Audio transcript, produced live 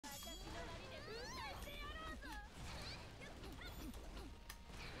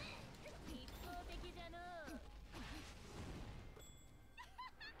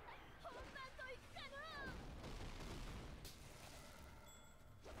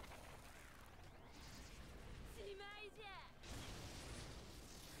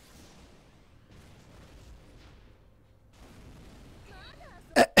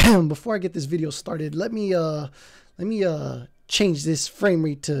before I get this video started, let me change this frame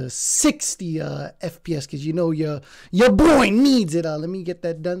rate to 60 FPS, because you know your boy needs it. Let me get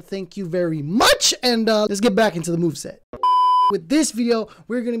that done. Thank you very much, and let's get back into the moveset. With this video,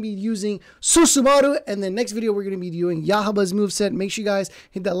 we're going to be using Susumaru, and the next video we're going to be doing Yaiba's moveset. Make sure you guys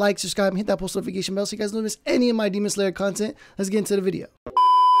hit that like, subscribe, and hit that post notification bell so you guys don't miss any of my Demon Slayer content. Let's get into the video.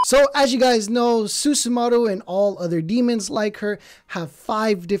 So as you guys know, Susumaru and all other demons like her have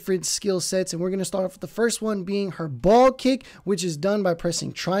 5 different skill sets, and we're going to start off with the first one being her ball kick, which is done by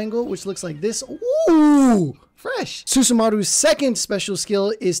pressing triangle, which looks like this. Ooh! Fresh. Susumaru's second special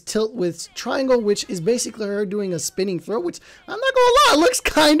skill is tilt with triangle, which is basically her doing a spinning throw, which I'm not gonna lie, looks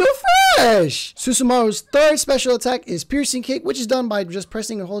kind of fresh. Susumaru's third special attack is piercing kick, which is done by just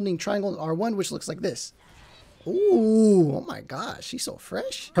pressing and holding triangle R1, which looks like this. Ooh, oh my gosh, she's so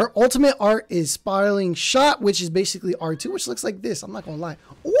fresh. Her ultimate art is spiraling shot, which is basically R2, which looks like this. I'm not gonna lie.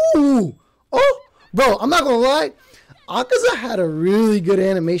 Ooh, oh, bro, I'm not gonna lie. Akaza had a really good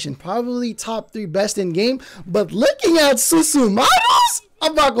animation, probably top 3 best in game, but looking at Susumaru's,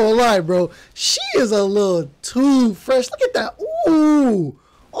 I'm not gonna lie, bro, she is a little too fresh. Look at that. Ooh,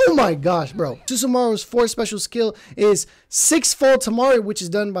 oh my gosh, bro. Susumaru's 4th special skill is 6-fold Tamari, which is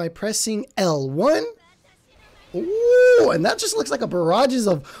done by pressing L1. Ooh, and that just looks like a barrage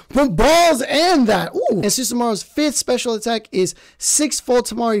of balls and that. Ooh. And Susumaru's 5th special attack is 6-fold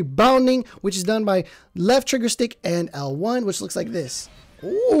Tamari bounding, which is done by left trigger stick and L1, which looks like this.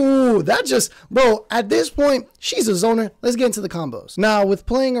 Ooh, that just, bro, at this point, she's a zoner. Let's get into the combos. Now, with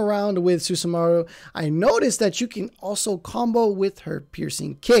playing around with Susumaru, I noticed that you can also combo with her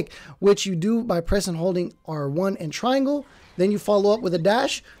piercing kick, which you do by pressing and holding R1 and triangle. Then you follow up with a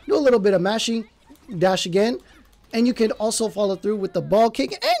dash, do a little bit of mashing, dash again. And you can also follow through with the ball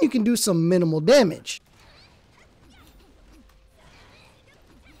kick, and you can do some minimal damage.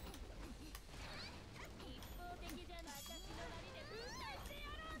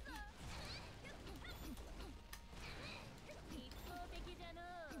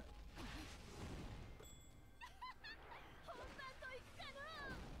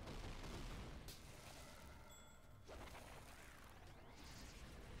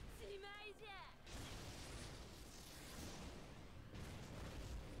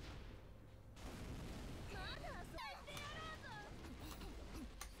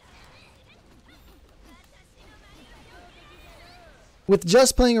 With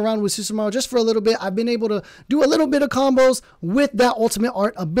just playing around with Susumaru just for a little bit, I've been able to do a little bit of combos with that ultimate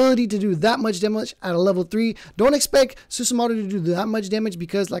art ability to do that much damage at a level 3. Don't expect Susumaru to do that much damage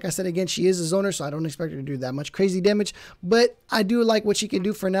because, like I said again, she is a zoner, so I don't expect her to do that much crazy damage. But I do like what she can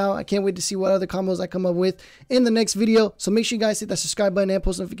do for now. I can't wait to see what other combos I come up with in the next video. So make sure you guys hit that subscribe button and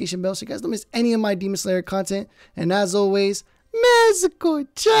post notification bell so you guys don't miss any of my Demon Slayer content. And as always,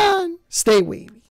 nezuko-chan, stay wavy.